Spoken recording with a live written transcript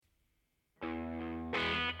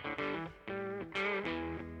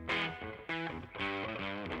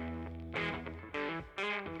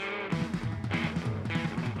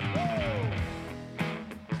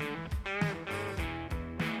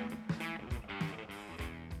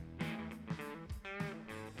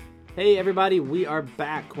Hey everybody, we are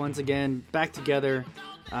back once again, back together.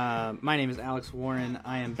 My name is Alex Warren.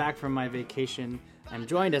 I am back from my vacation. I'm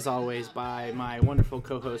joined as always by my wonderful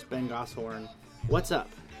co-host Ben Gosshorn. What's up?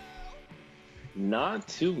 Not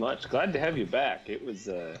too much. Glad to have you back. It was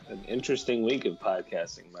an interesting week of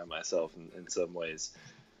podcasting by myself in some ways.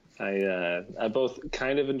 I both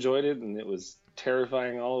kind of enjoyed it, and it was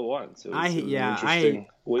terrifying all at once. It was an interesting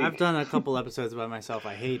week. I've done a couple episodes by myself.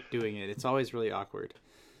 I hate doing it. It's always really awkward.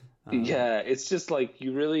 Yeah, it's just like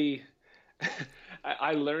you really.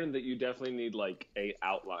 I learned that you definitely need like a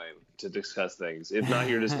outline to discuss things. If not,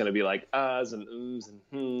 you're just going to be like ahs and ums and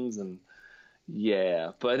hms and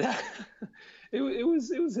yeah. But it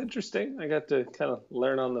was interesting. I got to kind of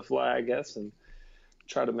learn on the fly, I guess, and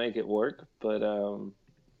try to make it work. But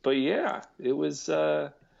yeah, it was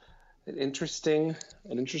an interesting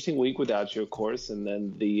week without you, of course. And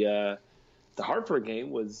then the Hartford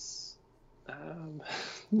game was.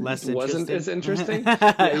 Wasn't as interesting.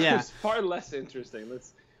 Yeah. It was far less interesting.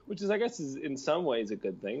 Which is, I guess, is in some ways a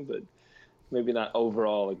good thing, but maybe not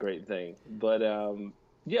overall a great thing. But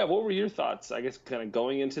yeah, what were your thoughts? I guess kind of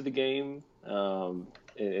going into the game, and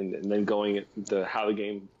then going into how the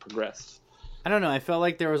game progressed. I don't know. I felt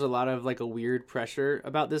like there was a lot of like a weird pressure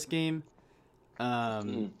about this game,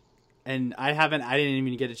 and I didn't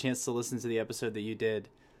even get a chance to listen to the episode that you did,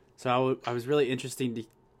 so I was really interested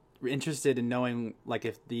in knowing like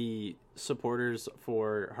if the supporters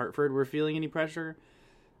for Hartford were feeling any pressure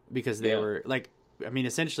because they were like, I mean,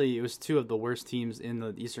 essentially it was two of the worst teams in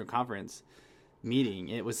the Eastern Conference meeting.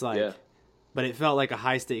 It was like, but it felt like a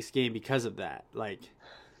high stakes game because of that. Like,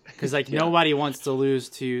 because like nobody wants to lose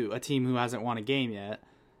to a team who hasn't won a game yet.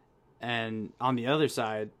 And on the other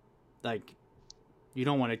side, like you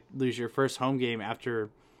don't want to lose your first home game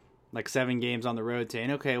after like 7 games on the road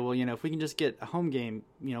saying, okay, well, you know, if we can just get a home game,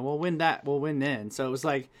 you know, we'll win then. So it was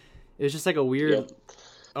just like a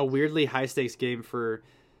weirdly high stakes game for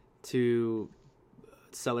two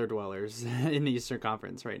cellar dwellers in the Eastern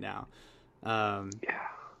Conference right now.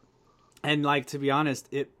 And like, to be honest,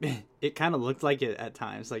 it kind of looked like it at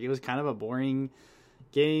times. Like it was kind of a boring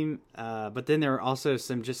game. But then there were also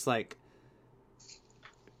some just like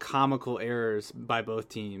comical errors by both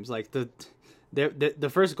teams. Like the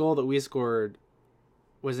first goal that we scored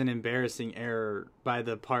was an embarrassing error by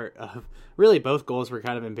the part of... Really, both goals were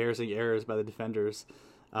kind of embarrassing errors by the defenders.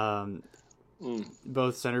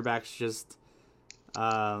 Both center backs just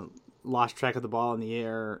lost track of the ball in the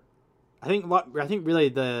air. I think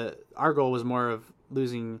really our goal was more of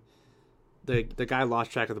losing... The guy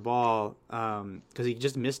lost track of the ball because he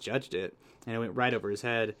just misjudged it, and it went right over his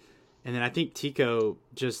head. And then I think Tico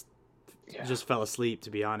just fell asleep, to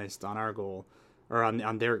be honest, on our goal. Or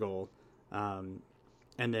on their goal, and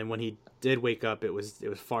then when he did wake up, it was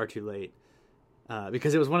far too late,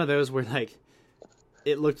 because it was one of those where like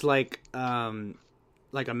it looked like a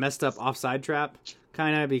messed up offside trap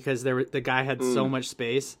kind of, because the guy had so much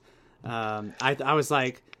space. I was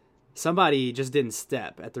like, somebody just didn't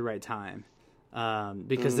step at the right time,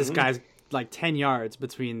 because this guy's like 10 yards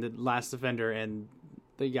between the last defender and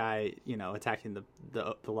the guy, you know, attacking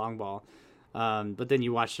the long ball. But then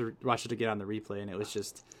you watch it again on the replay, and it was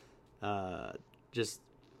just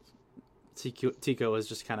Tico was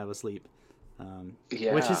just kind of asleep,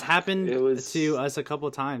 which has happened to us a couple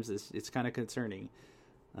of times. It's kind of concerning.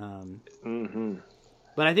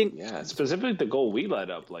 But I think specifically the goal we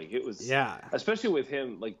let up, like it was, especially with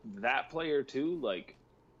him, like that player too. Like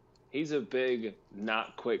he's a big,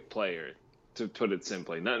 not quick player, to put it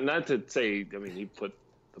simply. Not to say, I mean, he put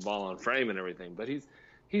the ball on frame and everything, but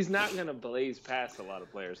he's not going to blaze past a lot of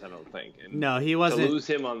players, I don't think. And no, he wasn't. To lose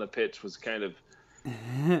him on the pitch was kind of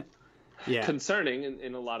concerning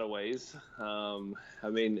in a lot of ways. I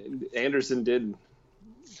mean, Anderson did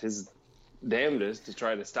his damnedest to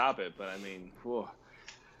try to stop it, but I mean,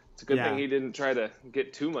 it's a good thing he didn't try to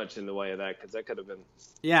get too much in the way of that, because that could have been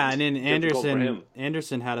and then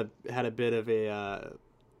Anderson had a bit of a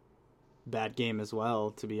bad game as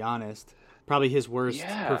well, to be honest. Probably his worst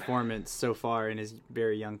performance so far in his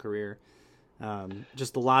very young career.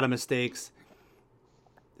 Just a lot of mistakes,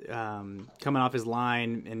 coming off his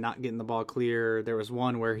line and not getting the ball clear. There was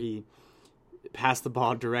one where he passed the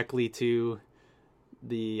ball directly to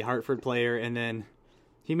the Hartford player, and then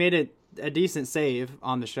he made a decent save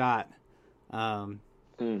on the shot. I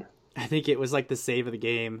think it was like the save of the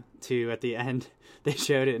game too. At the end, they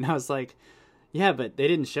showed it, and I was like, yeah, but they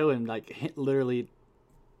didn't show him like literally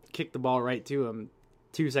kicked the ball right to him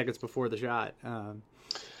 2 seconds before the shot. But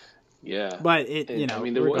I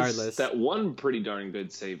mean, there regardless, was that one pretty darn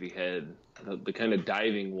good save he had, the kind of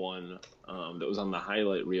diving one that was on the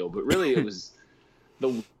highlight reel. But really, it was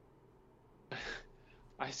the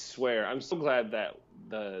I swear, I'm so glad that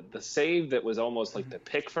the save that was almost like the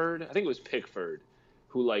Pickford, I think it was Pickford,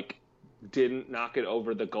 who like didn't knock it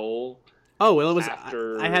over the goal Oh, well, it was. I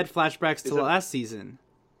after. had flashbacks to Is that? last season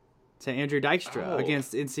to Andrew Dykstra Oh,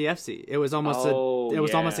 against NCFC. It was almost oh it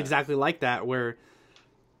was almost yeah. exactly like that, where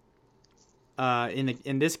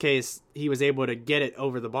in this case he was able to get it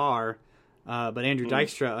over the bar, but Andrew Mm.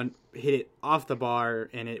 Dykstra hit it off the bar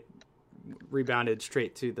and it rebounded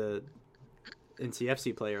straight to the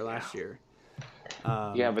NCFC player last year.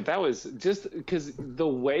 Yeah, but that was just because the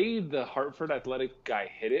way the Hartford Athletic guy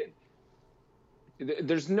hit it,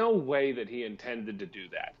 there's no way that he intended to do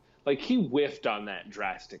that. Like he whiffed on that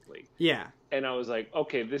drastically. Yeah, And I was like,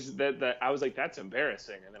 okay, this is that. I was like, that's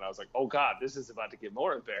embarrassing. And then I was like, oh God, this is about to get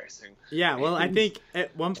more embarrassing. yeah. Well, I think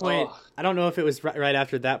at one point, Oh, I don't know if it was right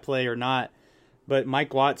after that play or not, but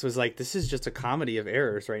Mike Watts was like, "This is just a comedy of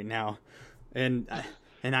errors right now," and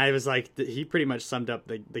I was like, he pretty much summed up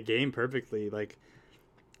the game perfectly. Like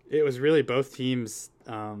it was really both teams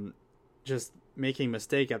just making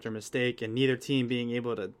mistake after mistake, and neither team being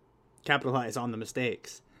able to capitalize on the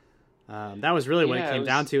mistakes. That was really what it yeah, it came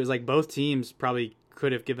down was. to. It was like both teams probably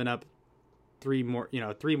could have given up three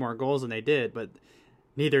more goals than they did, but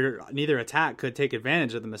neither attack could take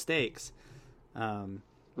advantage of the mistakes. Um,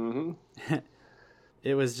 Mm-hmm.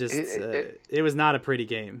 it was just It, it was not a pretty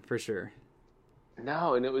game for sure.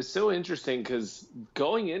 no, and it was so interesting because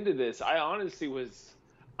going into this, I honestly was.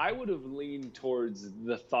 I would have leaned towards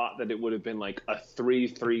the thought that it would have been like a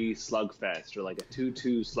 3-3 slugfest or like a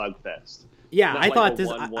 2-2 slugfest, Yeah, not I like a thought this.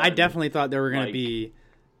 I 1-1. definitely thought there were going to Like,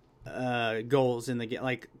 be goals in the game.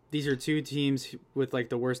 Like these are two teams with like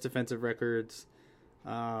the worst defensive records,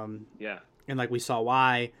 yeah, and like we saw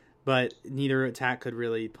why. But neither attack could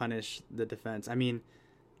really punish the defense. I mean,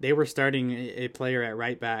 they were starting a player at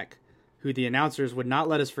right back who the announcers would not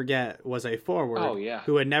let us forget was a forward oh yeah,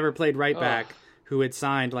 who had never played right ugh, back, who had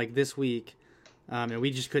signed like this week, and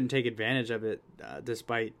we just couldn't take advantage of it,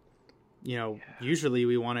 despite usually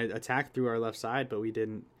we want to attack through our left side, but we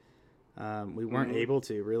didn't. We weren't hmm able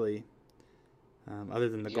to really, other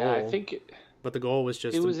than the yeah. I goal. think But the goal was it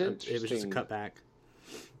just was it was just a interesting. cutback.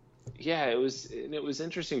 Yeah, it was, and it was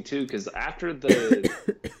interesting too because after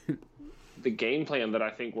the game plan that I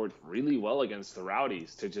think worked really well against the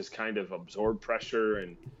Rowdies to just kind of absorb pressure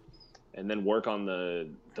and then work on the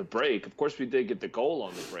break. Of course, we did get the goal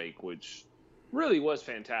on the break, which really was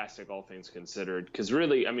fantastic, all things considered. Because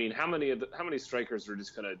really, I mean, how many strikers are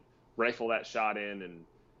just going to rifle that shot in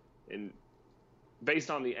and based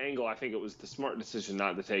on the angle, I think it was the smart decision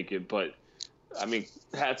not to take it. But I mean,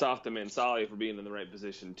 hats off to Mansali for being in the right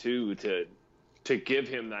position too to give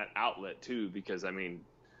him that outlet too. Because I mean,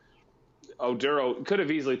 Oduro could have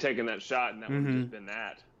easily taken that shot, and that would have Mm-hmm. just been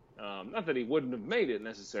that. Not that he wouldn't have made it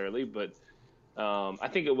necessarily, but I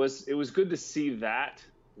think it was good to see that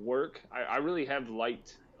work. I really have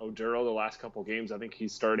liked Oduro the last couple games. I think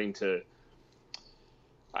he's starting to.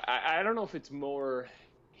 I don't know if it's more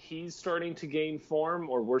he's starting to gain form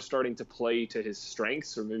or we're starting to play to his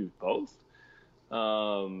strengths or maybe both.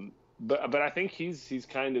 But I think he's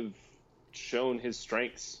kind of shown his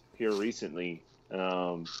strengths here recently.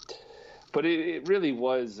 But it really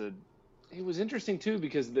was it was interesting too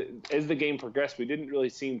because as the game progressed, we didn't really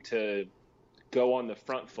seem to go on the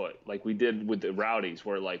front foot like we did with the Rowdies,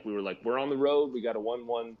 where like we were like we're on the road, we got a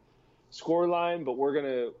 1-1 score line, but we're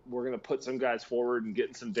gonna put some guys forward and get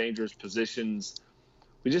in some dangerous positions.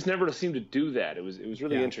 We just never seemed to do that. It was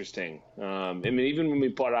really Yeah. interesting. I mean, even when we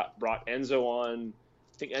brought Enzo on,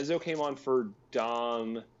 I think Enzo came on for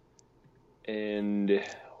Dom, and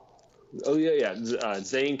oh yeah,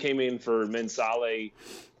 Zane came in for Mensale.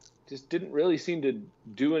 Just didn't really seem to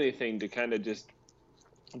do anything to kind of just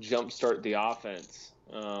jumpstart the offense,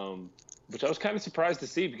 which I was kind of surprised to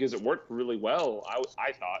see because it worked really well.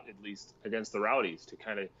 I thought at least against the Rowdies to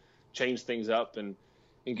kind of change things up and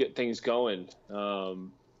get things going.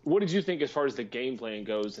 What did you think as far as the game plan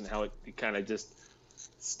goes and how it kind of just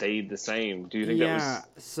stayed the same? Do you think that Yeah.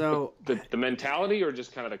 was So the mentality or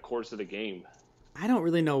just kind of the course of the game? I don't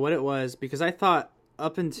really know what it was because I thought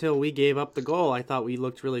up until we gave up the goal, I thought we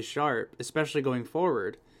looked really sharp, especially going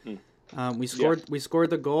forward. We scored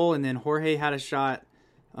the goal, and then Jorge had a shot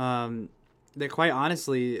that, quite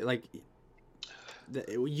honestly, like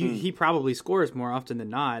he probably scores more often than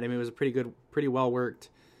not. I mean, it was a pretty well worked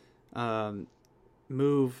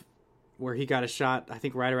move where he got a shot, I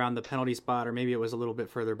think, right around the penalty spot, or maybe it was a little bit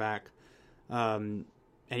further back, and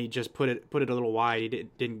he just put it a little wide. He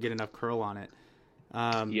didn't get enough curl on it.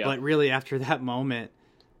 But really, after that moment,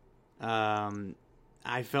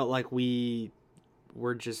 I felt like we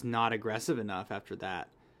were just not aggressive enough after that.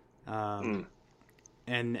 And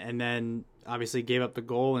then obviously gave up the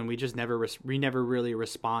goal, and we just never really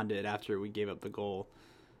responded after we gave up the goal.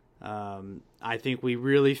 I think we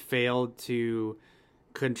really failed to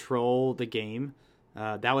control the game.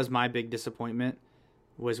 That was my big disappointment.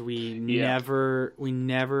 Was we never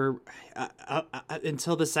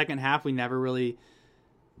until the second half, we never really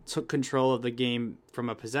took control of the game from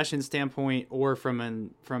a possession standpoint or from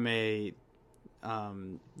a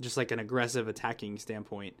just like an aggressive attacking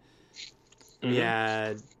standpoint. We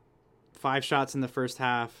had 5 shots in the first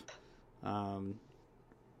half,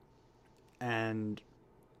 and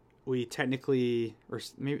we technically, or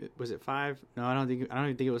maybe was it 5? No, I don't even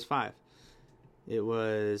think it was 5. It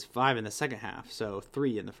was 5 in the second half, so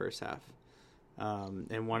 3 in the first half,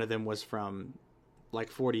 and one of them was from like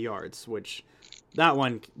 40 yards, which that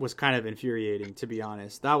one was kind of infuriating, to be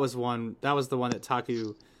honest. That was the one that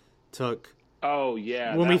Taku took. Oh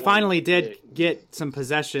yeah. When we finally did get some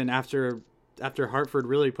possession after Hartford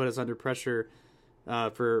really put us under pressure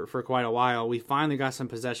for quite a while, we finally got some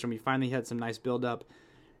possession. We finally had some nice build up,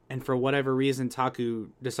 and for whatever reason, Taku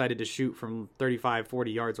decided to shoot from 35,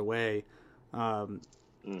 40 yards away. I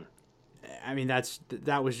mean,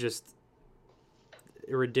 that was just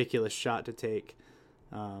a ridiculous shot to take,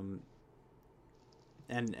 and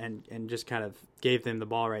just kind of gave them the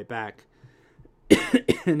ball right back.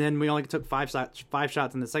 And then we only took 5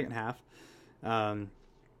 shots in the second half.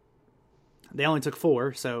 They only took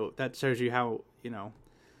 4, so that shows you how,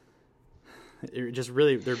 there just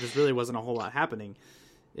really wasn't a whole lot happening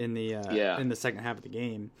in the second half of the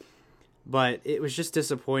game. But it was just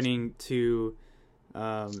disappointing to,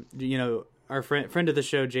 our friend of the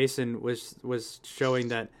show, Jason, was showing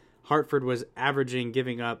that Hartford was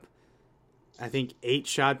giving up, I think, 8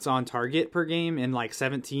 shots on target per game and like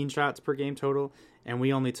 17 shots per game total. And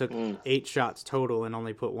we only took 8 shots total and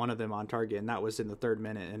only put 1 of them on target. And that was in the 3rd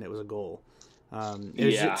minute, and it was a goal.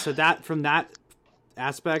 So that, from that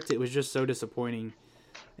aspect, it was just so disappointing.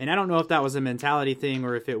 And I don't know if that was a mentality thing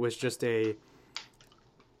or if it was just a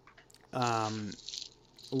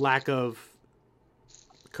lack of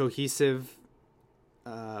cohesive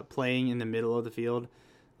playing in the middle of the field.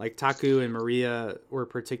 Like Taku and Maria were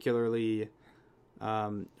particularly,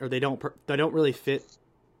 or they don't really fit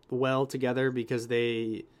well together because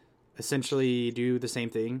they essentially do the same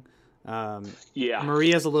thing.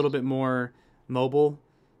 Maria's a little bit more mobile,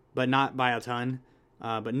 but not by a ton.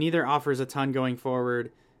 But neither offers a ton going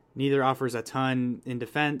forward. Neither offers a ton in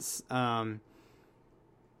defense. And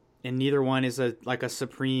neither one is a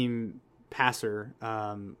supreme passer.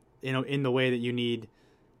 In the way that you need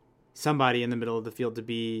somebody in the middle of the field to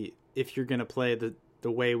be, if you're going to play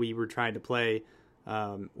the way we were trying to play.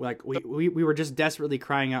 We were just desperately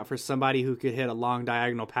crying out for somebody who could hit a long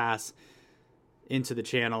diagonal pass into the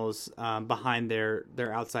channels behind their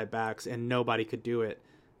outside backs, and nobody could do it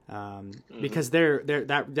because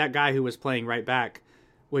that guy who was playing right back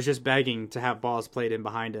was just begging to have balls played in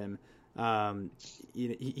behind him.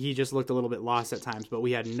 He just looked a little bit lost at times, but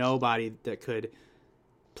we had nobody that could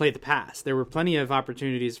play the pass. There were plenty of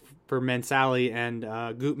opportunities for Mensali and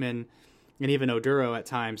Gutman and even Oduro at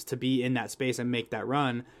times to be in that space and make that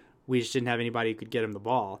run. We just didn't have anybody who could get him the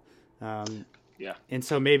ball. And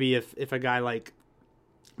so maybe if a guy like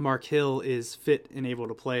Mark Hill is fit and able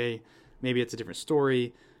to play, maybe it's a different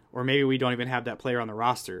story, or maybe we don't even have that player on the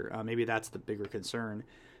roster. Maybe that's the bigger concern.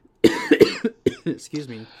 Excuse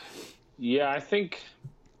me. Yeah, I think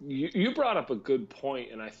you brought up a good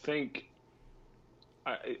point, and I think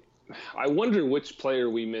I wonder which player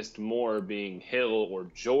we missed more, being Hill or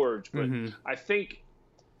George, but I think,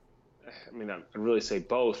 I'd really say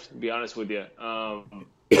both, to be honest with you. But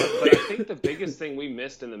I think the biggest thing we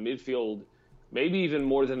missed in the midfield, maybe even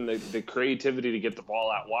more than the creativity to get the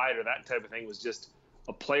ball out wide or that type of thing, was just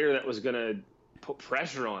a player that was going to put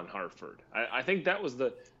pressure on Hartford. I think that was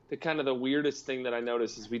the kind of the weirdest thing that I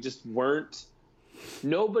noticed, is we just weren't –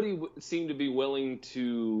 nobody seemed to be willing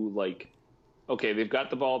to, okay, they've got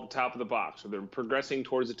the ball at the top of the box, or they're progressing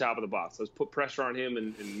towards the top of the box. Let's put pressure on him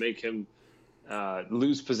and make him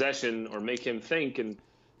lose possession, or make him think and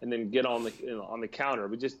then get on the counter.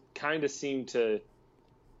 We just kind of seemed to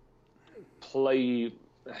play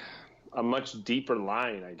a much deeper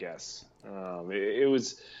line, I guess. It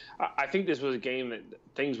was. I think this was a game that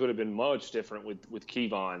things would have been much different with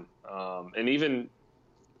Kevon, and even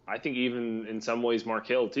in some ways Mark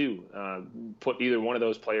Hill too. Put either one of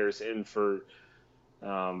those players in for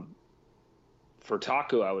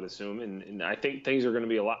Taku, I would assume, and I think things are going to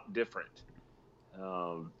be a lot different.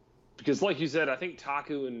 Because, like you said, I think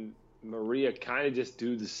Taku and Maria kind of just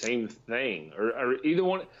do the same thing, or either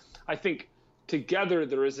one. I think together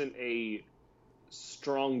there isn't a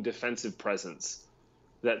strong defensive presence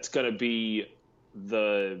that's going to be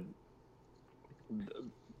the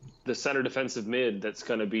center defensive mid that's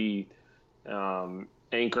going to be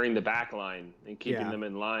anchoring the back line and keeping them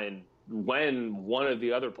in line when one of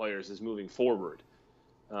the other players is moving forward.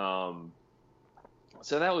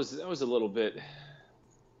 So that was a little bit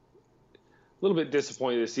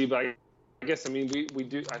disappointing to see, but I guess, I mean, we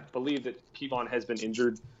do, I believe that Kevon has been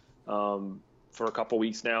injured for a couple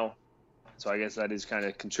weeks now. So I guess that is kind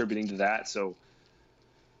of contributing to that. So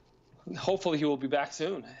hopefully he will be back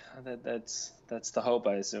soon. That's the hope,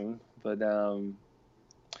 I assume. But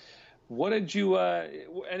what did you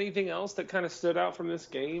anything else that kind of stood out from this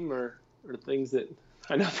game, or things that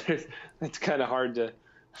I know that's kind of hard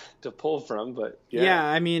to pull from, but yeah,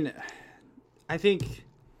 I mean, I think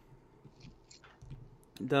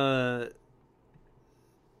the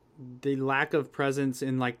lack of presence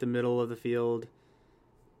in like the middle of the field,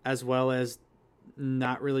 as well as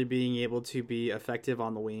not really being able to be effective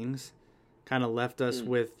on the wings, kind of left us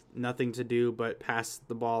with nothing to do but pass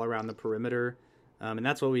the ball around the perimeter. And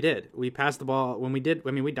that's what we did. We passed the ball when we did.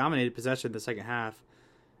 I mean, we dominated possession in the second half.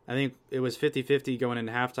 I think it was 50-50 going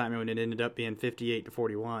into halftime, and it ended up being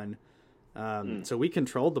 58-41. So we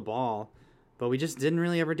controlled the ball, but we just didn't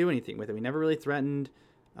really ever do anything with it. We never really threatened.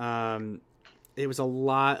 It was a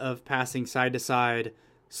lot of passing side to side,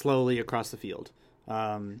 slowly across the field.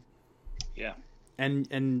 And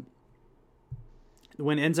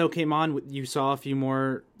when Enzo came on, you saw a few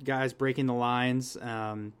more guys breaking the lines.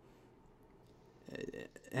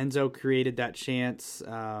 Enzo created that chance.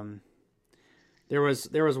 There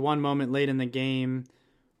was one moment late in the game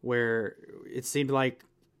where it seemed like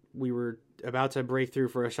we were about to break through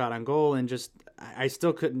for a shot on goal, and just I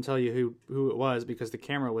still couldn't tell you who it was because the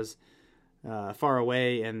camera was far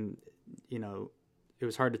away, and you know it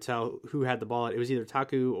was hard to tell who had the ball. It was either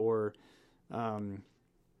Taku or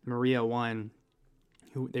Maria One,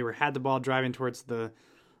 who had the ball driving towards the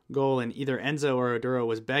goal, and either Enzo or Oduro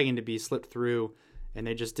was begging to be slipped through, and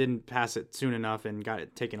they just didn't pass it soon enough and got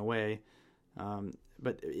it taken away.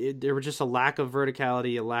 But there was just a lack of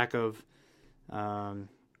verticality, a lack of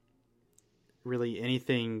really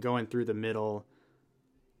anything going through the middle,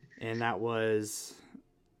 and that was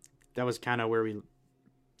kind of where we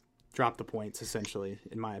dropped the points, essentially,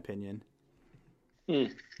 in my opinion. Do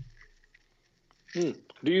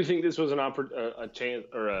you think this was a chance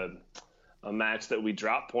or a match that we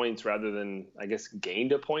dropped points rather than, I guess,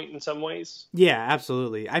 gained a point in some ways? Yeah,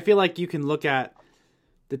 absolutely. I feel like you can look at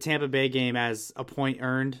the Tampa Bay game as a point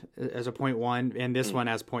earned, as a point won, and this one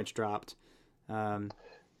as points dropped.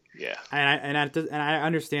 Yeah, and I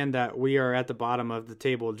understand that we are at the bottom of the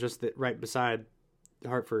table, just right beside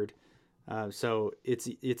Hartford. So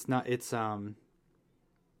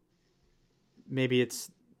maybe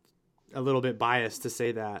it's a little bit biased to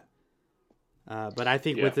say that, but I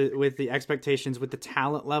think with the expectations, with the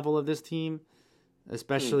talent level of this team,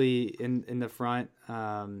 especially in the front,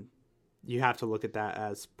 you have to look at that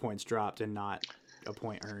as points dropped and not a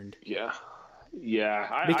point earned. Yeah.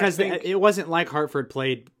 Because it wasn't like Hartford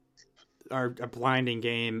played a blinding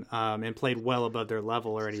game and played well above their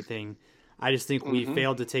level or anything. I just think we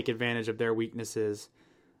failed to take advantage of their weaknesses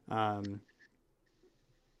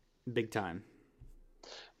big time.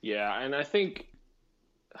 Yeah, and I think,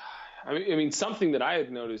 I mean, something that I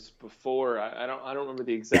had noticed before, I don't remember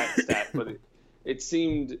the exact stat, but it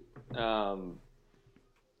seemed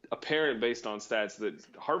apparent based on stats that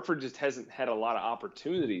Hartford just hasn't had a lot of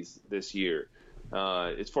opportunities this year,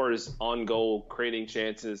 as far as on-goal creating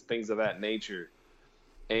chances, things of that nature.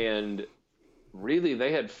 And really,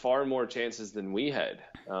 they had far more chances than we had,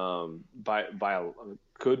 by a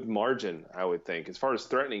good margin, I would think, as far as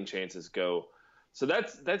threatening chances go. So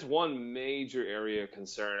that's one major area of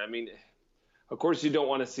concern. I mean, of course, you don't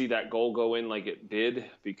want to see that goal go in like it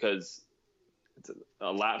did, because it's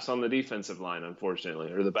a lapse on the defensive line,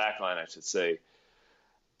 unfortunately, or the back line, I should say.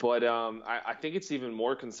 But I think it's even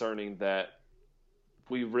more concerning that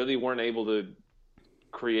we really weren't able to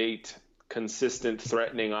create consistent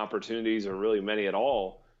threatening opportunities, or really many at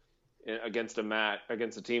all, against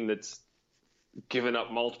a team that's given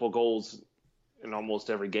up multiple goals in almost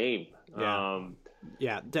every game. I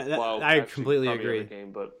completely agree.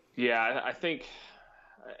 Game, but yeah, I think,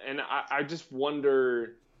 and I just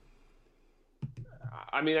wonder.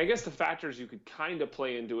 I mean, I guess the factors you could kind of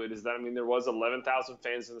play into it is that, I mean, there was 11,000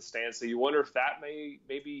 fans in the stands, so you wonder if that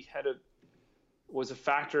maybe was a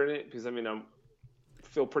factor in it, because I mean, I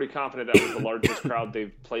feel pretty confident that was the largest crowd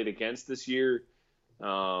they've played against this year,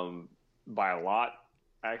 by a lot,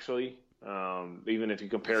 actually. Even if you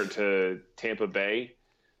compare it to Tampa Bay.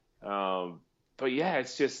 But yeah,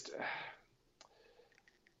 it's just,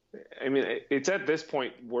 I mean, it's at this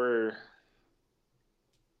point where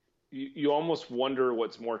you almost wonder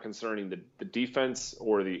what's more concerning, the defense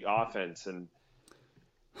or the offense. And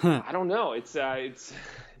I don't know. It's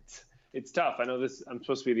tough. I know this. I'm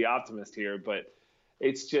supposed to be the optimist here, but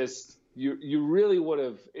it's just you really would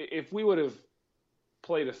have, if we would have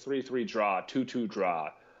played a 3-3 draw, 2-2 draw,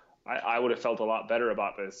 I would have felt a lot better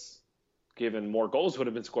about this, given more goals would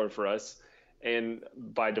have been scored for us, and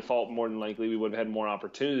by default, more than likely, we would have had more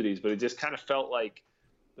opportunities. But it just kind of felt like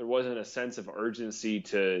there wasn't a sense of urgency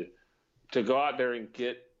to go out there and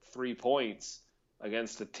get 3 points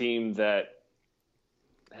against a team that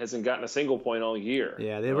hasn't gotten a single point all year.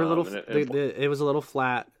 Yeah, they were a little. It was a little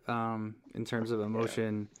flat in terms of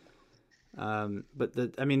emotion, but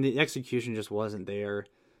the execution just wasn't there.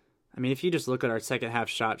 I mean, if you just look at our second half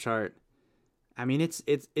shot chart, I mean,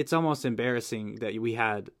 it's almost embarrassing that we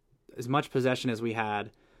had as much possession as we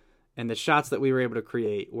had, and the shots that we were able to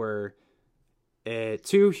create were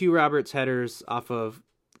 2 Hugh Roberts headers off of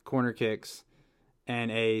corner kicks and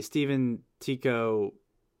a Steven Tico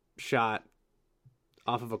shot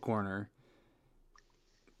off of a corner.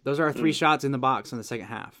 Those are our 3 shots in the box in the second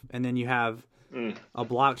half. And then you have a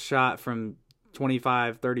blocked shot from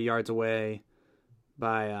 25, 30 yards away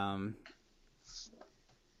by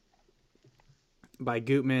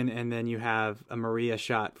Gutman, and then you have a Maria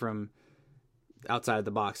shot from outside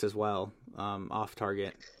the box as well, off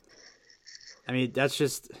target. I mean, that's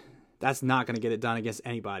not going to get it done against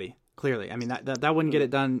anybody. Clearly, I mean that wouldn't get it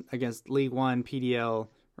done against League One, PDL,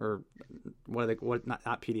 or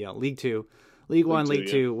not PDL, League Two, League One, League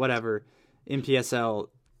Two, whatever, MPSL.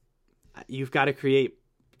 You've got to create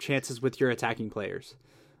chances with your attacking players.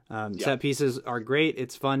 Set pieces are great.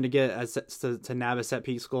 It's fun to get to nab a set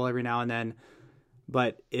piece goal every now and then.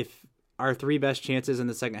 But if our 3 best chances in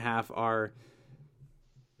the second half are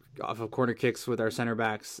off of corner kicks with our center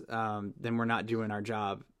backs, then we're not doing our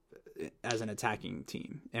job as an attacking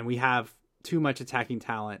team. And we have too much attacking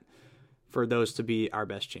talent for those to be our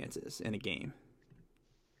best chances in a game.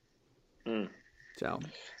 So,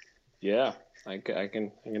 yeah, I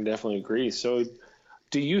can definitely agree. So,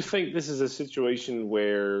 do you think this is a situation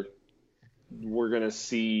where we're going to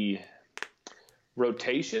see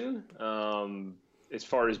rotation as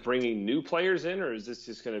far as bringing new players in, or is this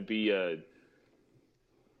just going to be a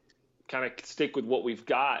kind of stick with what we've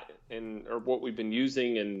got or what we've been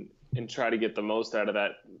using and try to get the most out of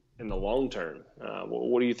that in the long term?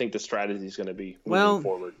 What do you think the strategy is going to be moving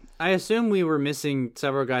forward? I assume we were missing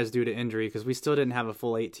several guys due to injury because we still didn't have a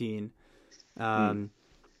full 18.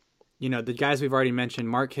 You know, the guys we've already mentioned,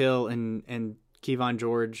 Mark Hill and Kevon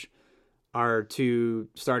George, are 2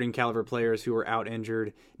 starting caliber players who were out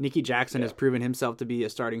injured. Nicky Jackson has proven himself to be a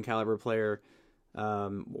starting caliber player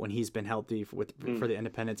when he's been healthy for the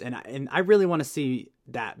Independents. And I really want to see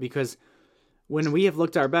that, because when we have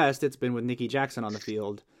looked our best, it's been with Nicky Jackson on the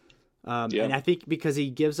field. And I think because he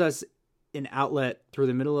gives us an outlet through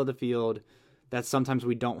the middle of the field that sometimes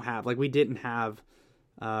we don't have. Like we didn't have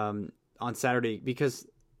on Saturday, because,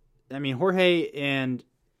 I mean, Jorge and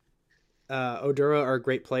Oduro are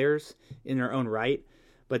great players in their own right,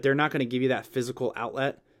 but they're not going to give you that physical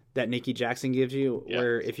outlet that Nicky Jackson gives you,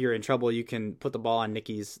 where if you're in trouble, you can put the ball on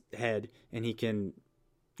Nicky's head and he can,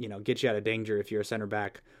 you know, get you out of danger if you're a center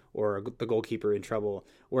back or the goalkeeper in trouble.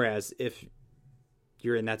 Whereas if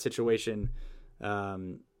you're in that situation,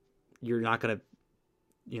 you're not going to,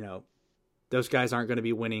 you know, those guys aren't going to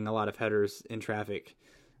be winning a lot of headers in traffic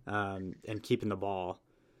and keeping the ball.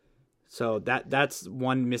 So that's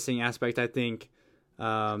one missing aspect, I think.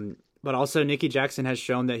 But also Nicky Jackson has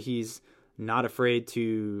shown that he's not afraid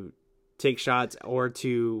to take shots or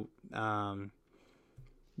to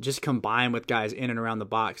just combine with guys in and around the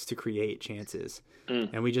box to create chances.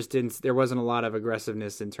 And we just there wasn't a lot of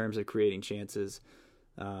aggressiveness in terms of creating chances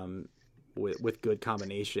with good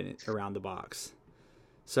combination around the box.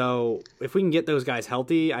 So if we can get those guys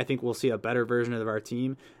healthy, I think we'll see a better version of our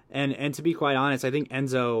team. And to be quite honest, I think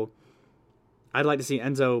I'd like to see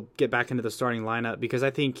Enzo get back into the starting lineup, because I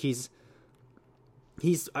think he's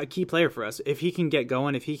a key player for us. If he can get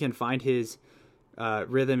going, if he can find his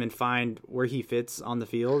rhythm and find where he fits on the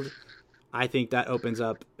field, I think that opens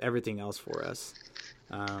up everything else for us.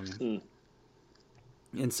 And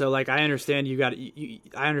so, like, I understand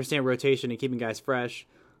I understand rotation and keeping guys fresh.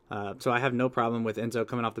 So I have no problem with Enzo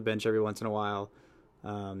coming off the bench every once in a while.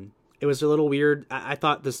 It was a little weird. I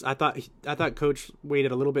thought Coach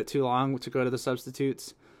waited a little bit too long to go to the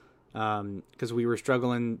substitutes, because we were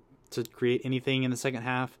struggling to create anything in the second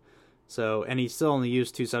half. So, and he still only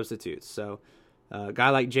used 2 substitutes. So, a guy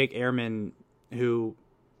like Jake Ehrman, who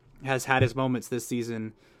has had his moments this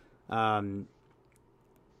season,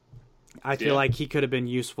 I feel like he could have been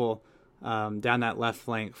useful down that left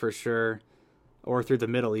flank for sure, or through the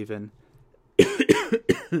middle even,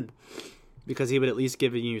 because he would at least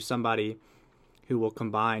give you somebody who will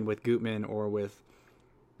combine with Gutman or with,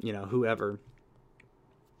 whoever,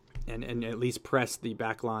 and at least press the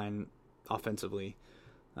back line offensively.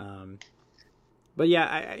 But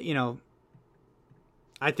yeah,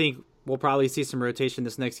 I think we'll probably see some rotation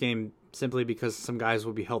this next game simply because some guys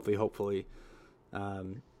will be healthy, hopefully.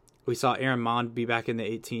 We saw Aaron Mond be back in the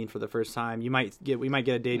 18 for the first time. We might get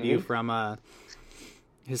a debut from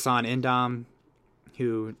Hassan Endam,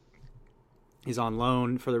 who is on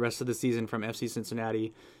loan for the rest of the season from FC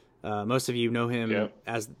Cincinnati. Most of you know him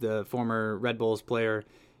as the former Red Bulls player.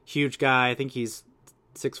 Huge guy. I think he's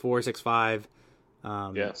 6'4", 6'5".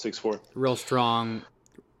 6'4". Real strong,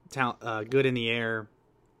 good in the air,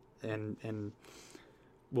 and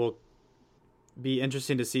will be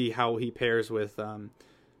interesting to see how he pairs with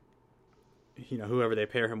whoever they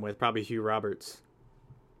pair him with, probably Hugh Roberts.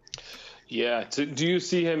 Yeah. So do you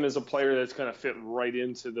see him as a player that's going to fit right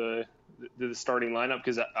into the starting lineup?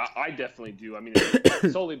 Because I definitely do. I mean,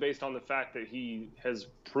 solely based on the fact that he has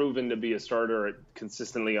proven to be a starter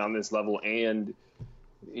consistently on this level, and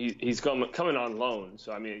he's coming on loan.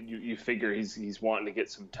 So I mean, you figure he's wanting to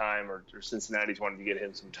get some time, or Cincinnati's wanting to get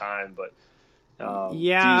him some time. But do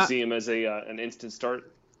you see him as an instant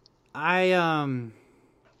start? I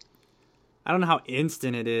don't know how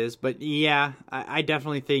instant it is, but yeah, I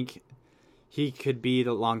definitely think he could be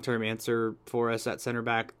the long-term answer for us at center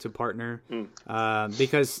back to partner,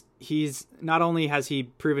 because he's not only has he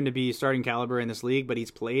proven to be starting caliber in this league, but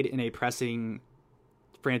he's played in a pressing,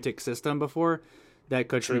 frantic system before that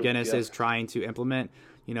Coach McGuinness is trying to implement.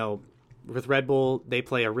 With Red Bull, they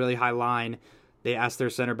play a really high line. They ask their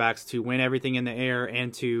center backs to win everything in the air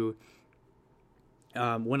and to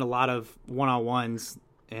win a lot of one-on-ones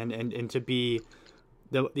and to be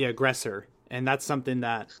the aggressor. And that's something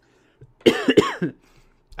that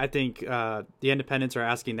I think the Independents are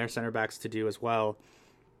asking their center backs to do as well.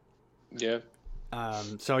 Yeah.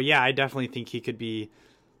 So, yeah, I definitely think he could be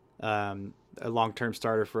a long-term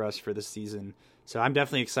starter for us for this season. So I'm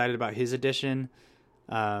definitely excited about his addition.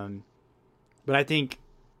 But I think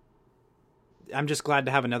I'm just glad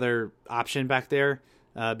to have another option back there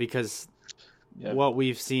because what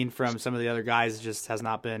we've seen from some of the other guys just has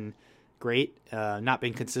not been great, not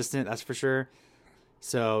been consistent, that's for sure.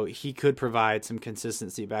 So he could provide some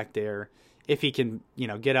consistency back there if he can,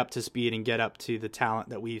 get up to speed and get up to the talent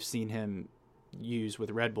that we've seen him use with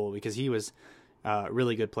Red Bull, because he was a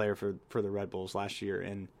really good player for the Red Bulls last year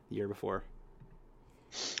and the year before.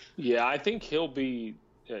 Yeah, I think he'll be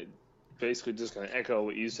basically just going to echo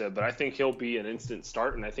what you said, but I think he'll be an instant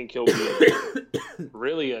start, and I think he'll be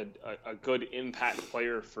really a good impact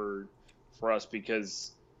player for us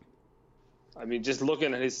because, I mean, just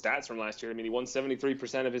looking at his stats from last year, I mean, he won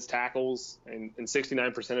 73% of his tackles and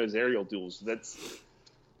 69% of his aerial duels. That's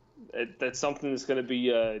something that's going to be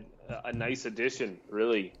a nice addition,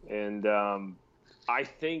 really. And I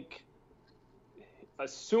think,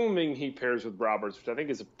 assuming he pairs with Roberts, which I think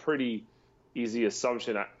is a pretty easy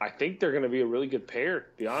assumption, I think they're going to be a really good pair,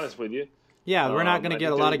 to be honest with you. Yeah, we're not going to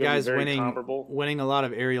get a lot of guys winning a lot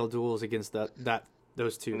of aerial duels against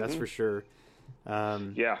those two. That's for sure.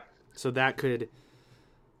 Yeah. So that could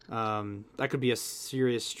be a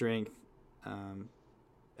serious strength.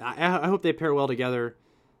 I hope they pair well together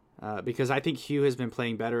because I think Hugh has been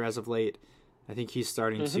playing better as of late. I think he's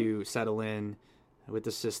starting to settle in with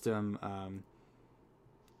the system.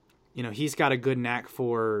 He's got a good knack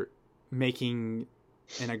for making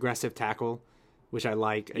an aggressive tackle, which I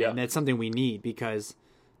like, and that's something we need because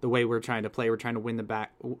the way we're trying to play, we're trying to win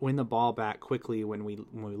the ball back quickly when we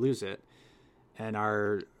lose it, and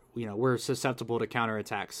we're susceptible to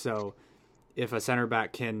counterattacks. So if a center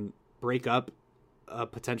back can break up a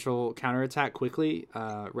potential counterattack quickly,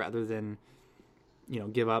 rather than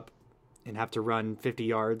give up and have to run 50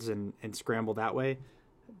 yards and scramble that way,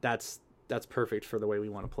 that's perfect for the way we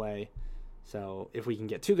want to play. So if we can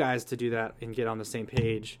get two guys to do that and get on the same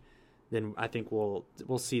page, then I think we'll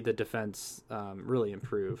see the defense really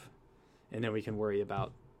improve, and then we can worry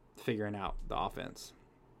about figuring out the offense.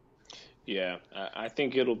 Yeah, I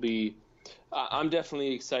think it'll be. I'm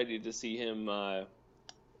definitely excited to see him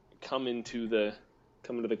come into the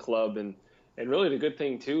club, and really the good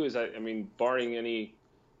thing too is I mean, barring any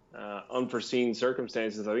unforeseen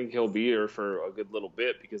circumstances, I think he'll be here for a good little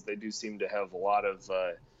bit because they do seem to have a lot of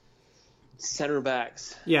center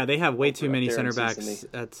backs. Yeah, they have way too many center backs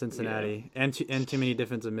at Cincinnati, and too many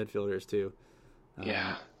defensive midfielders too.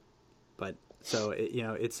 But so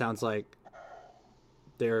it sounds like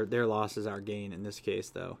their loss is our gain in this case,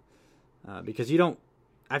 though. because you don't.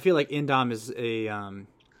 I feel like Indom is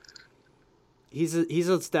he's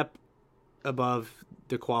a step above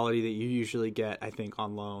the quality that you usually get, I think,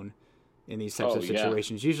 on loan in these types of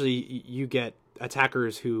situations. Usually you get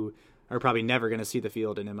attackers who are probably never going to see the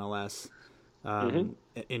field in MLS, and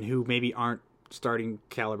who maybe aren't starting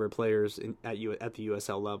caliber players at the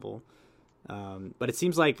USL level. But it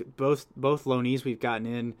seems like both loanees we've gotten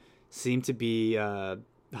in seem to be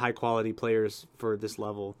high quality players for this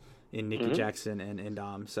level in Nicky Jackson and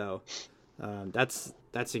Indom. So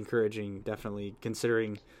that's encouraging, definitely,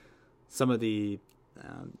 considering some of the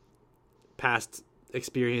past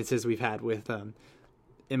experiences we've had with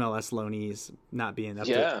MLS loanees not being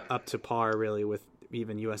up to par really with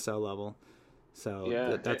even USL level.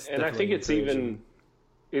 So that's and I think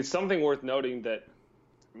it's something worth noting that,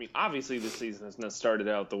 I mean, obviously this season has not started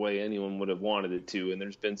out the way anyone would have wanted it to, and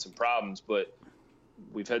there's been some problems, but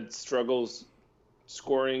we've had struggles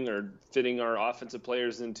scoring or fitting our offensive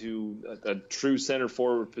players into a true center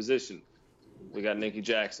forward position. We got Nicky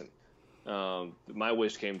Jackson. My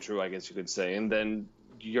wish came true, I guess you could say. And then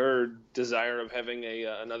your desire of having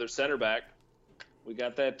another center back, we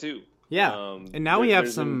got that too. Yeah, and now we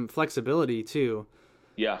have some flexibility too.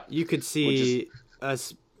 Yeah, you could see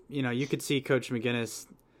us. You could see Coach McGinnis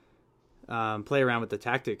play around with the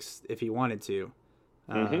tactics if he wanted to,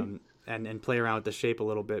 and play around with the shape a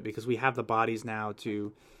little bit, because we have the bodies now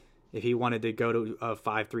to, if he wanted to go to a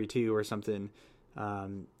 5-3-2 or something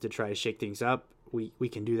to try to shake things up, we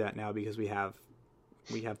can do that now, because we have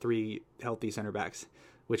 3 healthy center backs,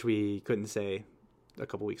 which we couldn't say a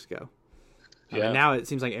couple weeks ago. And now it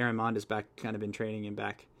seems like Aaron Mond is back, kind of in training and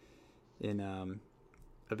back in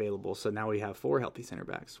available. So now we have 4 healthy center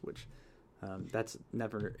backs, which that's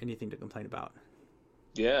never anything to complain about.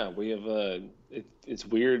 Yeah, we have. It's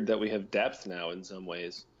weird that we have depth now in some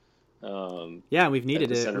ways. We've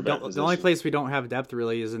needed it. The only place we don't have depth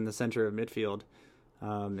really is in the center of midfield,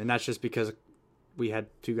 and that's just because we had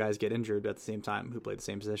 2 guys get injured at the same time who played the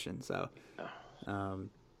same position. So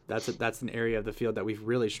that's an area of the field that we've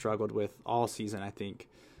really struggled with all season, I think,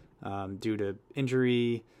 due to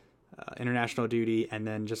injury, international duty, and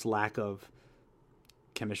then just lack of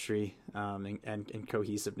chemistry and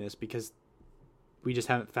cohesiveness, because we just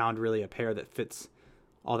haven't found really a pair that fits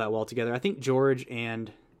all that well together. I think George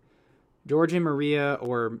and Maria,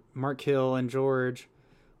 or Mark Hill and George,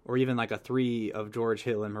 or even like a 3 of George,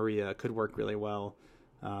 Hill, and Maria could work really well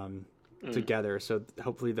together. So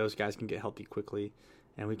hopefully those guys can get healthy quickly,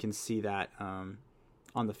 and we can see that on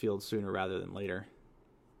the field sooner rather than later.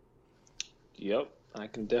 Yep, I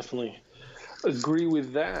can definitely agree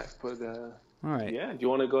with that. But all right, do you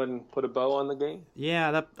want to go ahead and put a bow on the game?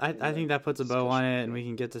 Yeah, I think that puts a bow on it, and we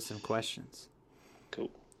can get to some questions.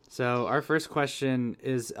 Cool. So our first question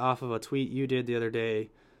is off of a tweet you did the other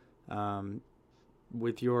day,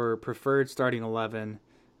 with your preferred starting 11.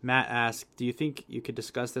 Matt asked, "Do you think you could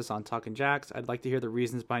discuss this on Talkin' Jacks? I'd like to hear the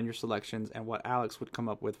reasons behind your selections and what Alex would come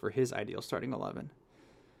up with for his ideal starting 11."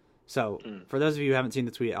 So, for those of you who haven't seen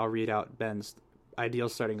the tweet, I'll read out Ben's ideal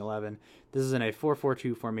starting 11. This is in a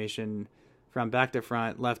 4-4-2 formation. From back to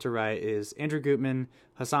front, left to right is Andrew Gutman,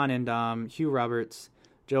 Hassan Indom, Hugh Roberts,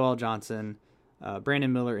 Joel Johnson,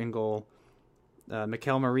 Brandon Miller in goal,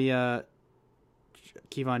 Mikel Maria,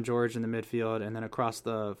 Kevon George in the midfield, and then across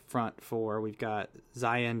the front 4, we've got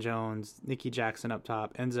Zion Jones, Nicky Jackson up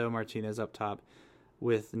top, Enzo Martinez up top,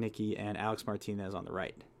 with Nicky and Alex Martinez on the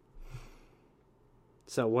right.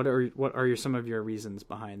 So what are some of your reasons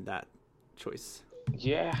behind that choice?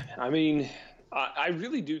 Yeah, I mean, I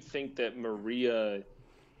really do think that Maria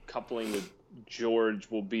coupling with George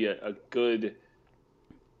will be a good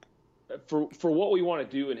for what we want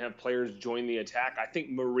to do and have players join the attack. I think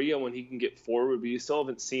Maria, when he can get forward, we still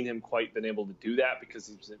haven't seen him quite been able to do that,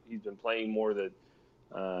 because he's been playing more the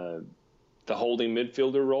holding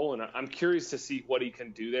midfielder role, and I'm curious to see what he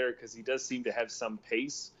can do there, because he does seem to have some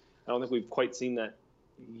pace. I don't think we've quite seen that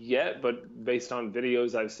yet, but based on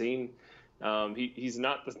videos I've seen, he's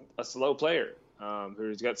not a slow player.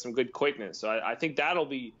 He's got some good quickness. So I think that'll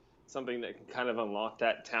be something that can kind of unlock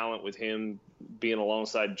that talent with him being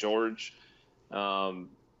alongside George. And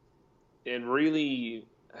really,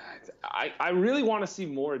 I really want to see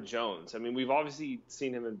more of Jones. I mean, we've obviously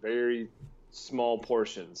seen him in very small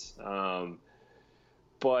portions.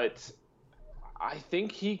 But I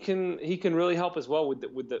think he can really help as well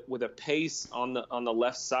with a pace on the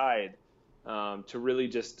left side, to really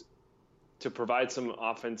just to provide some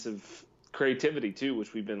offensive creativity too,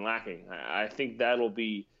 which we've been lacking. I think that'll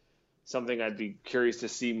be something I'd be curious to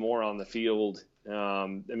see more on the field. I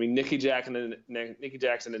mean, Nicky Jackson and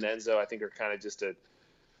Enzo, I think, are kind of just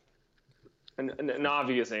an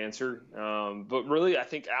obvious answer. But really, I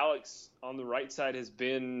think Alex on the right side has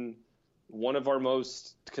been one of our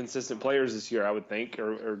most consistent players this year, I would think,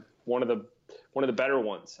 or one of the better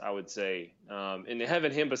ones, I would say. And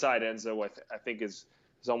having him beside Enzo, I think is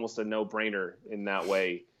almost a no-brainer in that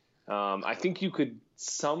way. I think you could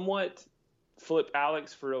somewhat flip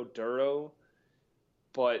Alex for Oduro,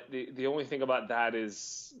 but the only thing about that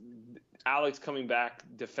is Alex coming back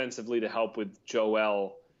defensively to help with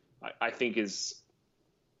Joel, I think is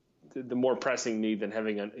the more pressing need than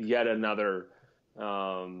having yet another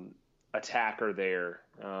attacker there.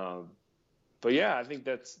 But yeah, I think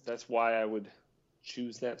that's why I would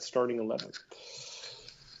choose that starting 11.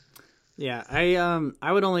 Yeah,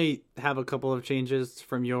 I would only have a couple of changes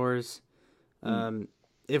from yours.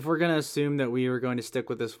 If we're gonna assume that we were going to stick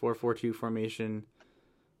with this 4-4-2 formation,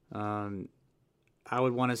 I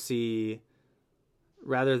would want to see,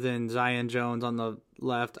 rather than Zion Jones on the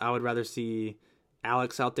left, I would rather see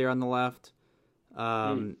Alex out there on the left.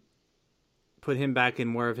 Put him back in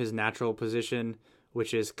more of his natural position,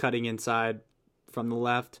 which is cutting inside from the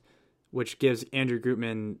left, which gives Andrew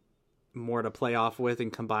Gutman more to play off with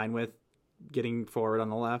and combine with getting forward on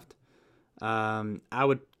the left. I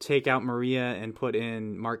would take out Maria and put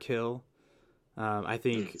in Mark Hill. I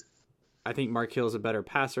think Mark Hill is a better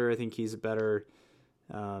passer. I think he's a better,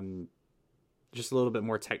 just a little bit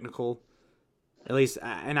more technical, at least.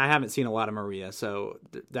 And I haven't seen a lot of Maria, so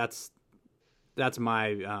that's my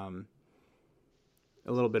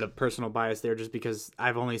a little bit of personal bias there, just because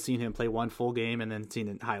I've only seen him play one full game and then seen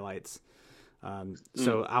it highlights.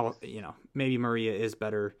 So I'll, maybe Maria is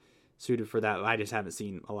better suited for that. I just haven't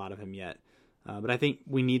seen a lot of him yet. But I think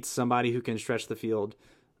we need somebody who can stretch the field,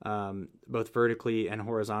 both vertically and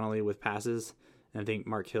horizontally with passes. And I think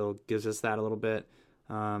Mark Hill gives us that a little bit.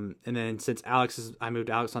 And then since I moved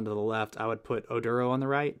Alex onto the left, I would put Oduro on the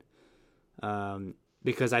right.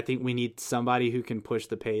 Because I think we need somebody who can push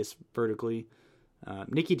the pace vertically.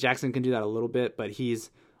 Nicky Jackson can do that a little bit, but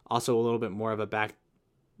he's also a little bit more of a back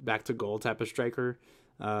to goal type of striker.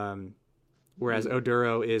 Whereas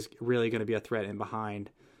Oduro is really going to be a threat in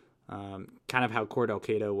behind, kind of how Cordell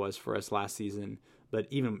Cato was for us last season, but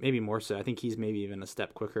even maybe more so. I think he's maybe even a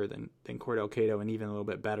step quicker than Cordell Cato, and even a little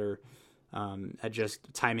bit better at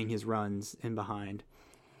just timing his runs in behind.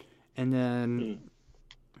 And then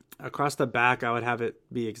across the back, I would have it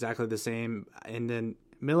be exactly the same. And then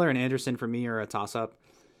Miller and Anderson for me are a toss-up.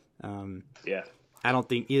 I don't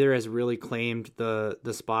think either has really claimed the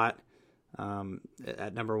spot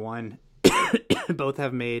at number one. Both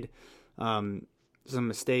have made some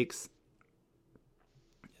mistakes.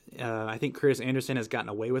 I think Curtis Anderson has gotten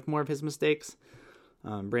away with more of his mistakes.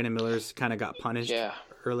 Brandon Miller's kind of got punished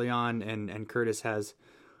early on, and Curtis has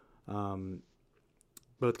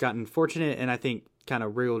both gotten fortunate and I think kind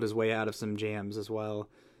of wriggled his way out of some jams as well.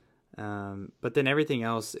 But then everything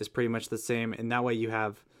else is pretty much the same, and that way you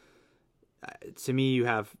have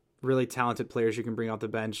really talented players you can bring off the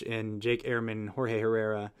bench in Jake Ehrman, Jorge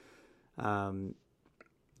Herrera, and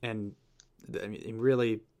I mean,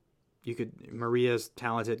 really, Maria's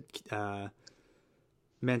talented.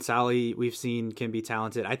 Mansali we've seen can be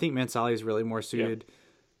talented. I think Mansali is really more suited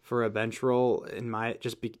for a bench role in my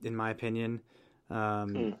opinion.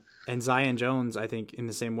 And Zion Jones, I think, in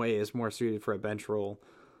the same way, is more suited for a bench role.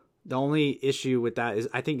 The only issue with that is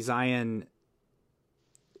I think Zion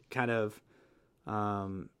kind of,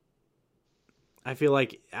 I feel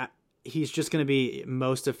like he's just going to be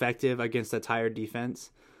most effective against a tired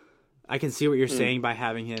defense. I can see what you're saying by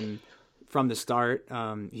having him from the start.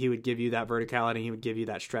 He would give you that verticality. He would give you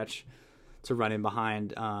that stretch to run in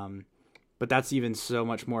behind. But that's even so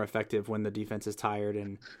much more effective when the defense is tired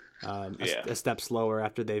and a step slower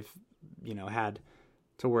after they've, had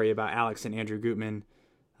to worry about Alex and Andrew Gutman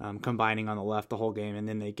combining on the left the whole game, and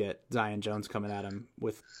then they get Zion Jones coming at him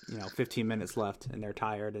with 15 minutes left, and they're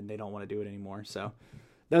tired and they don't want to do it anymore. So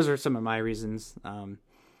those are some of my reasons.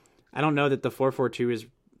 I don't know that the 4-4-2 is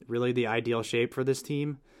really the ideal shape for this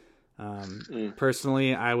team.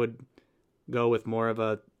 Personally, I would go with more of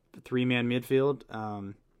a 3-man midfield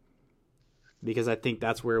because I think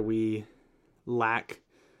that's where we lack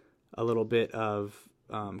a little bit of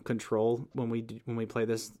control when we play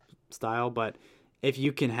this style. But if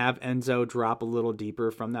you can have Enzo drop a little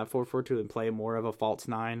deeper from that 4-4-2 and play more of a false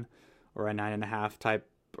 9 or a 9.5 type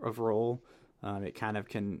of role, it kind of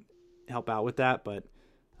can help out with that. But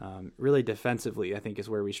really defensively, I think is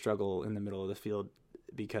where we struggle in the middle of the field,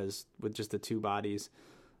 because with just the two bodies,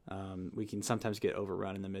 we can sometimes get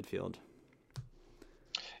overrun in the midfield.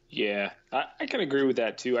 Yeah, I can agree with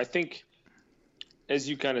that too. I think, as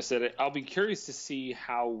you kind of said, I'll be curious to see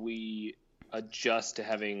how we adjust to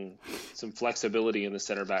having some flexibility in the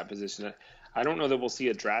center back position. I don't know that we'll see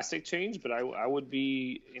a drastic change, but I would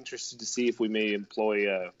be interested to see if we may employ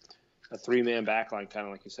a 3-man backline, kind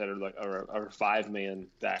of like you said, or a 5-man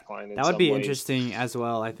backline. That would be interesting as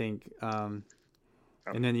well, I think. And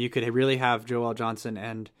then you could really have Joel Johnson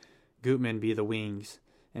and Gutman be the wings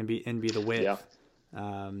and be the width.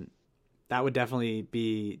 Yeah. That would definitely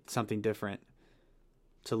be something different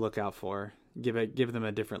to look out for. Give them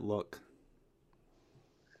a different look.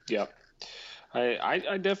 Yeah.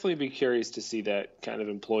 I'd definitely be curious to see that kind of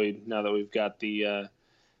employed now that we've got the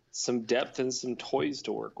some depth and some toys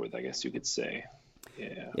to work with, I guess you could say.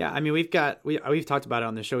 Yeah. Yeah, I mean we've talked about it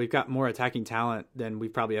on the show. We've got more attacking talent than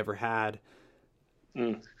we've probably ever had.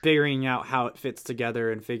 Figuring out how it fits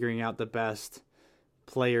together and figuring out the best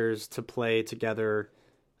players to play together,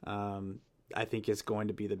 I think is going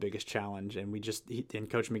to be the biggest challenge. And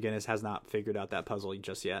Coach McGinnis has not figured out that puzzle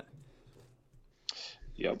just yet.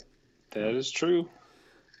 Yep, that is true.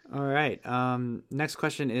 All right. Next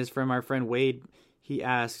question is from our friend Wade. He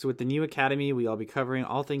asks, with the new academy, will y'all be covering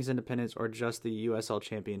all things Independence or just the USL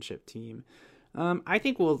Championship team? I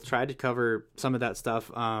think we'll try to cover some of that stuff.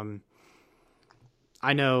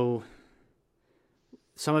 I know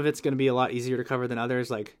some of it's going to be a lot easier to cover than others.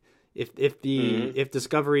 Like if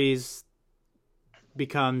Discoveries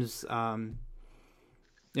becomes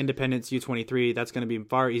Independence U23, that's going to be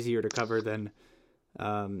far easier to cover than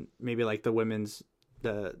maybe like the women's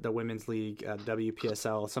league,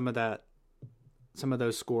 WPSL. Some of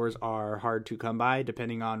those scores are hard to come by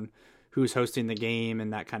depending on who's hosting the game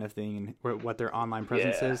and that kind of thing and what their online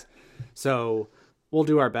presence is. So we'll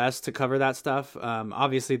do our best to cover that stuff.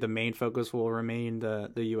 Obviously the main focus will remain the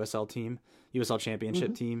USL team, USL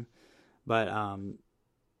Championship team. But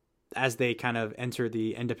as they kind of enter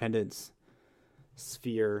the Independence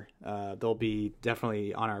sphere, they'll be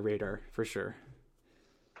definitely on our radar for sure.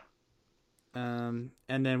 And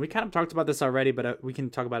then we kind of talked about this already, but we can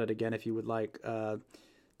talk about it again if you would like.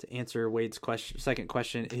 To answer Wade's second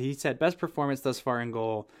question, he said best performance thus far in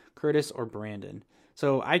goal, Curtis or Brandon.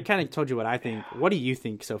 So I kind of told you what I think. What do you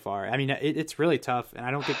think so far? I mean, it's really tough, and I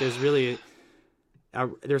don't think there's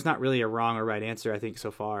not really a wrong or right answer, I think, so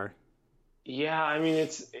far. Yeah, I mean,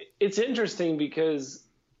 it's interesting because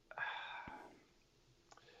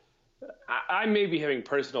I may be having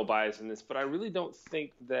personal bias in this, but I really don't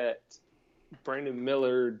think that Brandon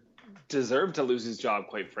Miller deserved to lose his job,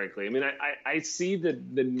 quite frankly. I mean, I see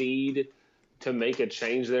the need to make a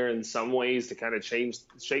change there in some ways to kind of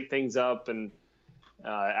shake things up. And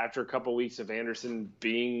after a couple of weeks of Anderson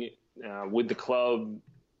being with the club,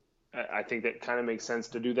 I think that kind of makes sense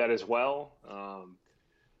to do that as well.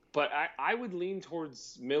 But I would lean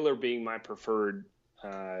towards Miller being my preferred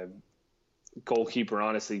goalkeeper,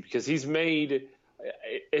 honestly, because he's made,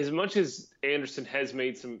 as much as Anderson has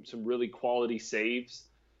made some really quality saves,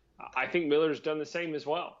 I think Miller's done the same as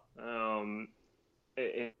well. And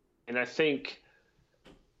I think,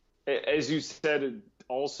 as you said,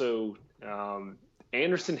 also,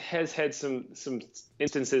 Anderson has had some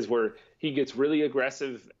instances where he gets really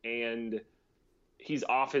aggressive and he's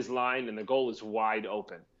off his line and the goal is wide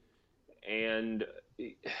open. And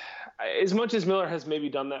as much as Miller has maybe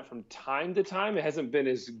done that from time to time, it hasn't been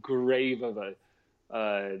as grave of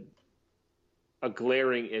a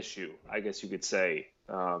glaring issue, I guess you could say,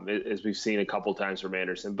 as we've seen a couple times from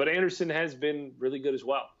Anderson. But Anderson has been really good as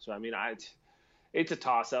well. So, I mean, it's a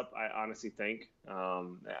toss-up, I honestly think.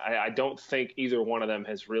 I don't think either one of them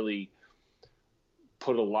has really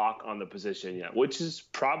put a lock on the position yet, which is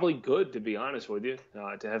probably good, to be honest with you,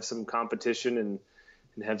 to have some competition and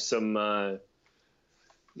have some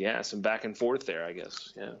back and forth there, I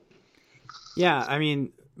guess. Yeah. Yeah, I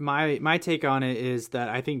mean, my take on it is that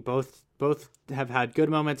I think both have had good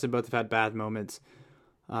moments and both have had bad moments.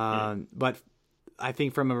 But I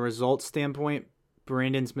think from a results standpoint,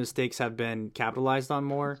 Brandon's mistakes have been capitalized on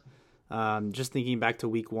more. Just thinking back to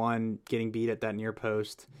week 1, getting beat at that near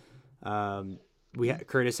post.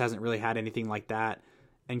 Curtis hasn't really had anything like that.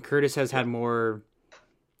 And Curtis has had more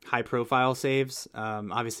high profile saves.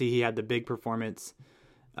 Obviously he had the big performance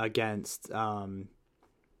against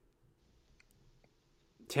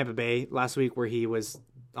Tampa Bay last week where he was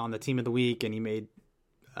on the team of the week and he made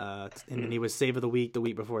and then he was save of the week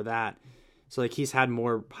before that. So like he's had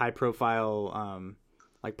more high profile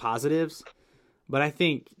like positives. But I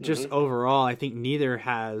think just overall, I think neither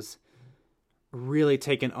has really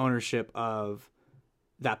taken ownership of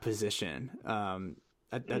that position.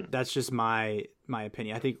 That's just my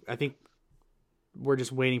opinion. I think we're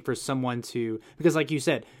just waiting for someone to, because like you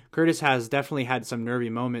said, Curtis has definitely had some nervy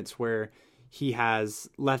moments where he has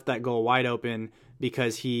left that goal wide open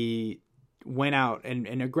because he went out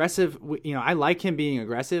and aggressive, I like him being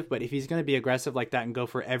aggressive, but if he's going to be aggressive like that and go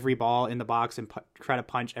for every ball in the box and try to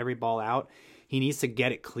punch every ball out, he needs to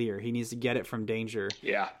get it clear. He needs to get it from danger.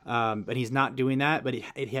 Yeah. But he's not doing that, but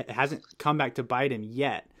it hasn't come back to bite him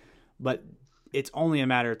yet. But it's only a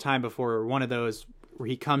matter of time before one of those where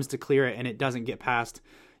he comes to clear it and it doesn't get past,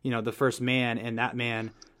 the first man, and that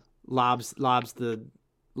man lobs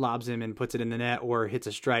him and puts it in the net or hits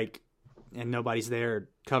a strike and nobody's there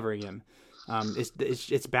covering him.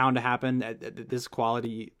 It's bound to happen at this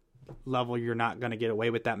quality level. You're not going to get away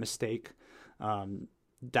with that mistake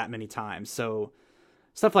that many times. So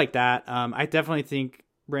stuff like that. I definitely think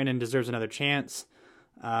Brandon deserves another chance.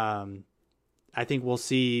 I think we'll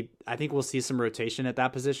see some rotation at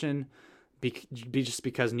that position, just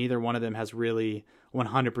because neither one of them has really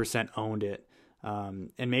 100% owned it.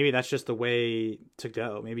 And maybe that's just the way to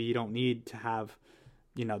go. Maybe you don't need to have,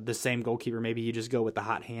 the same goalkeeper. Maybe you just go with the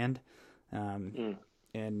hot hand. And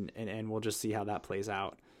we'll just see how that plays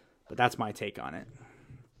out. But that's my take on it.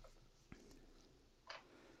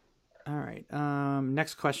 All right.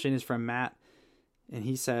 Next question is from Matt. And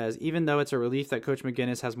he says, even though it's a relief that Coach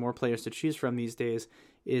McGinnis has more players to choose from these days,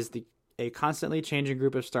 is a constantly changing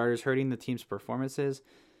group of starters hurting the team's performances?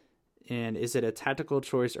 And is it a tactical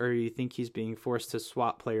choice, or do you think he's being forced to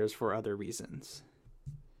swap players for other reasons?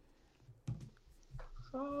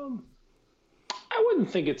 I wouldn't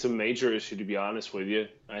think it's a major issue, to be honest with you.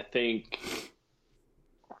 I think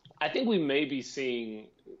we may be seeing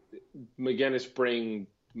McGinnis bring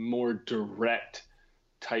more direct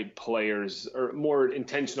type players or more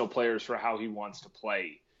intentional players for how he wants to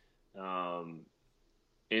play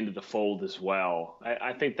into the fold as well.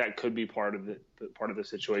 I think that could be part of the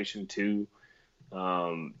situation too.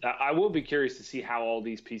 I will be curious to see how all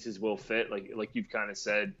these pieces will fit. Like you've kind of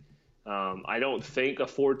said, I don't think a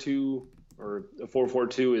 4-2 or a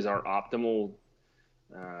 4-4-2 is our optimal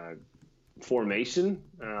formation,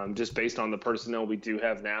 just based on the personnel we do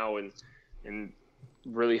have now and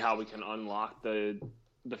really how we can unlock the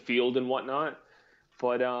field and whatnot.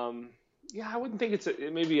 But I wouldn't think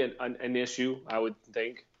it may be an issue. I would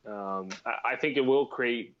think. I think it will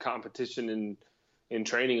create competition in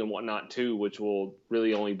training and whatnot too, which will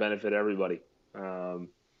really only benefit everybody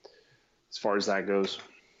as far as that goes.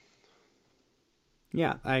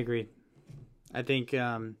 Yeah, I agree. I think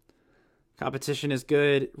competition is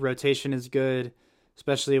good. Rotation is good,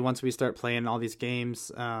 especially once we start playing all these games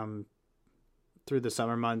through the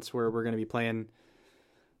summer months where we're going to be playing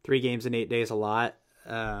 3 games in 8 days a lot.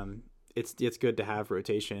 It's good to have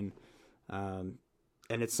rotation. And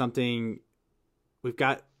it's something we've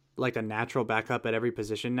got like a natural backup at every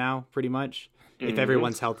position now, pretty much, if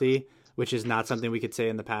everyone's healthy, which is not something we could say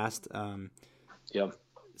in the past. Yep.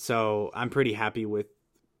 So I'm pretty happy with,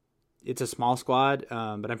 it's a small squad,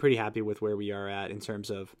 but I'm pretty happy with where we are at in terms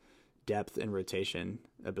of depth and rotation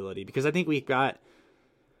ability, because I think we've got,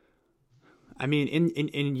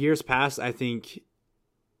 in years past, I think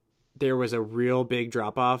there was a real big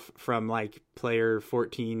drop off from like player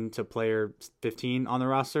 14 to player 15 on the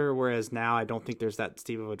roster. Whereas now I don't think there's that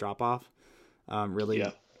steep of a drop off. Really.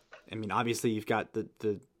 Yeah. Obviously you've got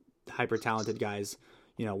the hyper talented guys,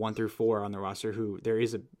 1 through 4 on the roster who there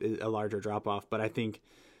is a larger drop off, but I think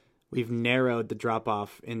we've narrowed the drop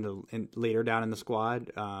off in later down in the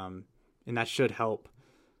squad. And that should help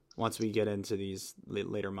once we get into these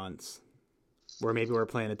later months, where maybe we're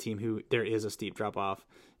playing a team who there is a steep drop off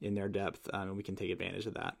in their depth, and we can take advantage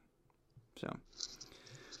of that. So,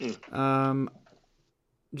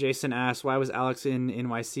 Jason asks, why was Alex in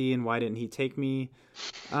NYC and why didn't he take me?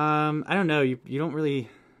 I don't know. You don't really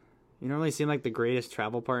seem like the greatest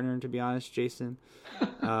travel partner, to be honest, Jason.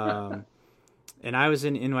 And I was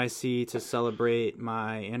in NYC to celebrate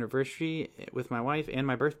my anniversary with my wife and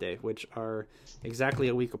my birthday, which are exactly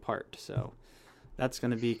a week apart. So that's going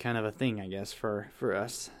to be kind of a thing, I guess, for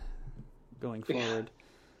us going forward.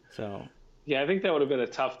 So yeah, I think that would have been a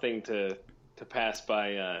tough thing to pass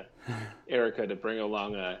by Erica to bring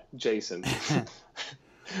along Jason.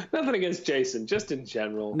 Nothing against Jason, just in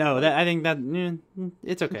general. No, I think that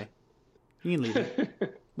it's okay. You can leave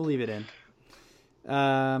it. We'll leave it in.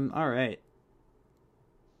 All right.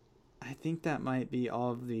 I think that might be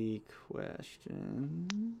all of the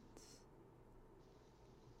questions.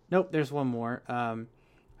 Nope, there's one more. I'm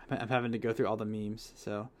having to go through all the memes.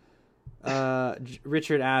 So,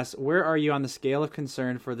 Richard asks, where are you on the scale of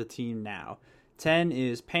concern for the team now? 10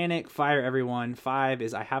 is panic, fire everyone. 5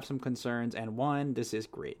 is I have some concerns. And 1, this is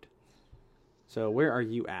great. So where are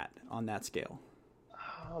you at on that scale?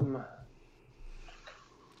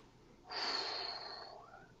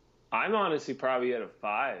 I'm honestly probably at a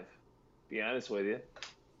 5, to be honest with you.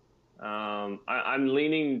 I'm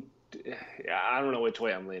leaning. I don't know which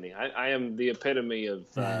way I'm leaning. I am the epitome of.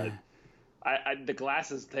 The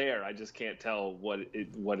glass is there. I just can't tell what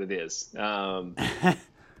it is.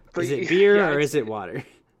 Is it beer or is it water?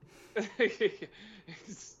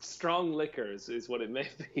 Strong liquors is what it may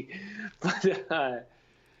be. But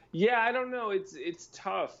yeah, I don't know. It's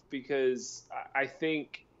tough because I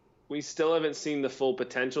think we still haven't seen the full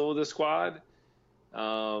potential of the squad.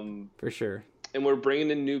 For sure. And we're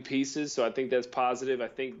bringing in new pieces, so I think that's positive. I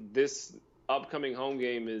think this upcoming home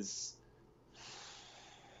game is.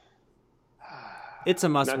 It's a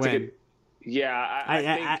must-win.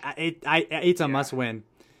 Yeah, it's a must-win.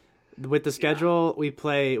 With the schedule, we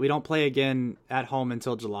don't play again at home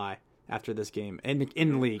until July after this game in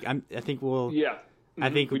the league. I think we'll. Yeah. I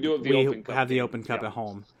think we do have the Open Cup at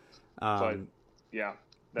home. But yeah.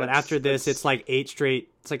 But after this, it's like 8 straight.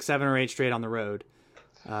 It's like 7 or 8 straight on the road,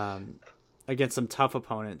 against some tough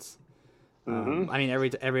opponents. I mean,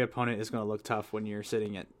 every opponent is going to look tough when you're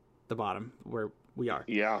sitting at the bottom where we are.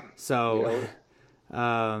 Yeah. So,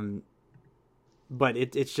 but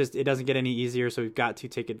it's just it doesn't get any easier. So we've got to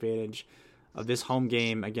take advantage of this home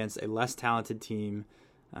game against a less talented team,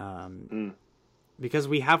 because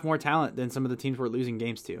we have more talent than some of the teams we're losing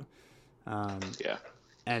games to. Yeah.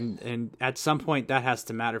 And at some point that has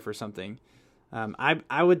to matter for something.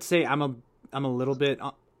 I would say I'm a little bit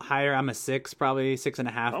higher. I'm a 6, probably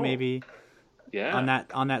 6.5 maybe. Yeah.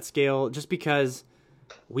 On that scale, just because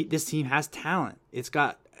this team has talent. It's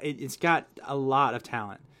got a lot of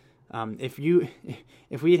talent. If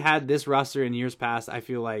we had this roster in years past, I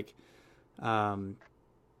feel like, and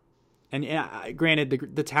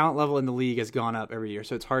granted the talent level in the league has gone up every year,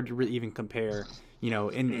 so it's hard to really even compare.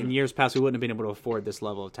 In years past, we wouldn't have been able to afford this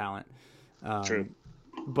level of talent. True.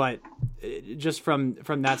 But just from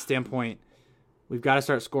that standpoint, we've got to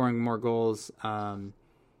start scoring more goals.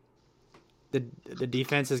 The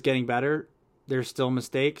defense is getting better. There's still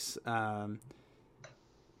mistakes,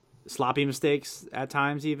 sloppy mistakes at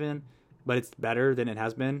times even, but it's better than it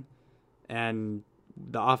has been. And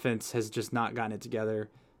the offense has just not gotten it together.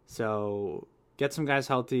 So get some guys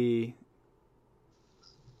healthy.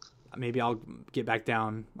 Maybe I'll get back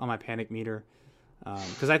down on my panic meter,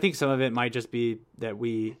 because I think some of it might just be that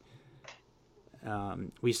we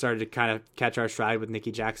started to kind of catch our stride with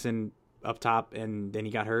Nicky Jackson up top, and then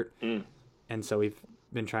he got hurt, and so we've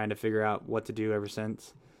been trying to figure out what to do ever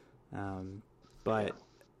since. But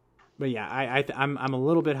yeah, I'm a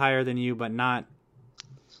little bit higher than you, but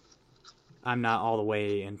I'm not all the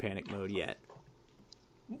way in panic mode yet.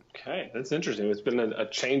 Okay, that's interesting. It's been a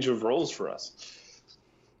change of roles for us.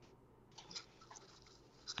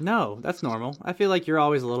 No, that's normal. I feel like you're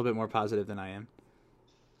always a little bit more positive than I am.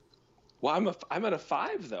 Well, I'm at a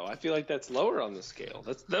 5 though. I feel like that's lower on the scale.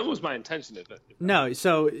 That was my intention of it. No,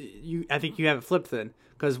 so I think you have it flipped then,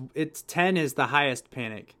 because it's 10 is the highest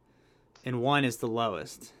panic, and 1 is the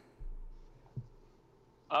lowest.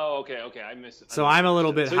 Oh, okay. I missed it. So I'm a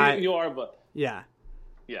little bit high. You are, but yeah.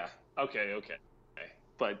 Okay.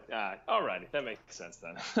 But alrighty, that makes sense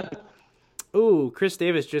then. Ooh, Chris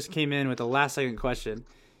Davis just came in with a last-second question.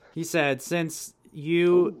 He said, since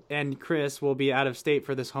you and Chris will be out of state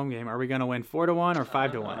for this home game, are we going to win 4-1 or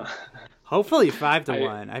 5-1? Hopefully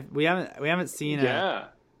 5-1. We haven't seen I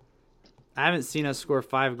haven't seen us score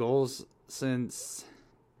 5 goals since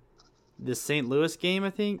the St. Louis game, I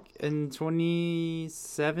think, in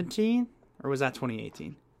 2017, or was that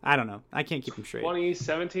 2018? I don't know. I can't keep them straight.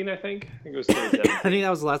 2017, I think. I think it was 2017. I think that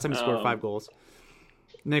was the last time we scored 5 goals.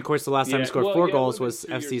 And then, of course, the last time we scored 4 goals was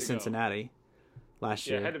FC Cincinnati last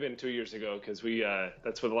year. Yeah, it had to have been 2 years ago, because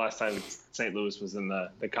that's where the last time St. Louis was in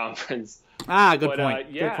the conference. Good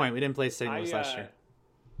point. Good point. We didn't play St. Louis last year.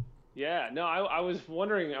 Yeah, no, I was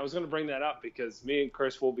wondering. I was going to bring that up because me and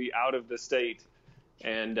Chris will be out of the state,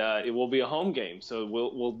 and it will be a home game. So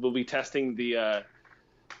we'll be testing the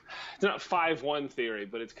it's not 5-1 theory,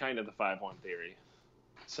 but it's kind of the 5-1 theory.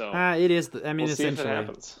 So it is. We'll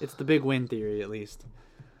essentially, it's the big win theory, at least.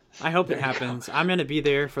 I hope it happens. I'm going to be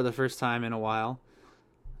there for the first time in a while,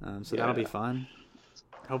 so that'll be fun.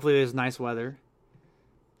 Hopefully, there's nice weather.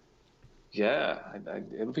 Yeah,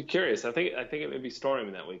 it'll be curious. I think it may be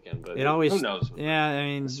storming that weekend, but who knows? Yeah, I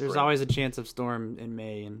mean, there's always a chance of storm in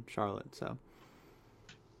May in Charlotte. So,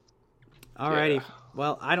 alrighty. Yeah.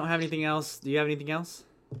 Well, I don't have anything else. Do you have anything else?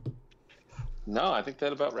 No, I think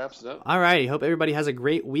that about wraps it up. Alrighty. Hope everybody has a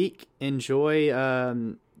great week. Enjoy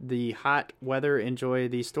the hot weather. Enjoy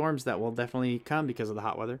the storms that will definitely come because of the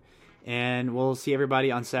hot weather. And we'll see everybody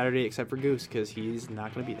on Saturday, except for Goose, because he's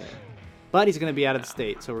not going to be there. But he's going to be out of the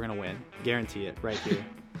state, so we're going to win. Guarantee it right here.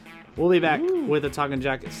 We'll be back with a Talkin'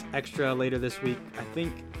 Jackets Extra later this week. I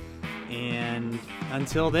think And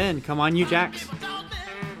until then, come on, you Jacks.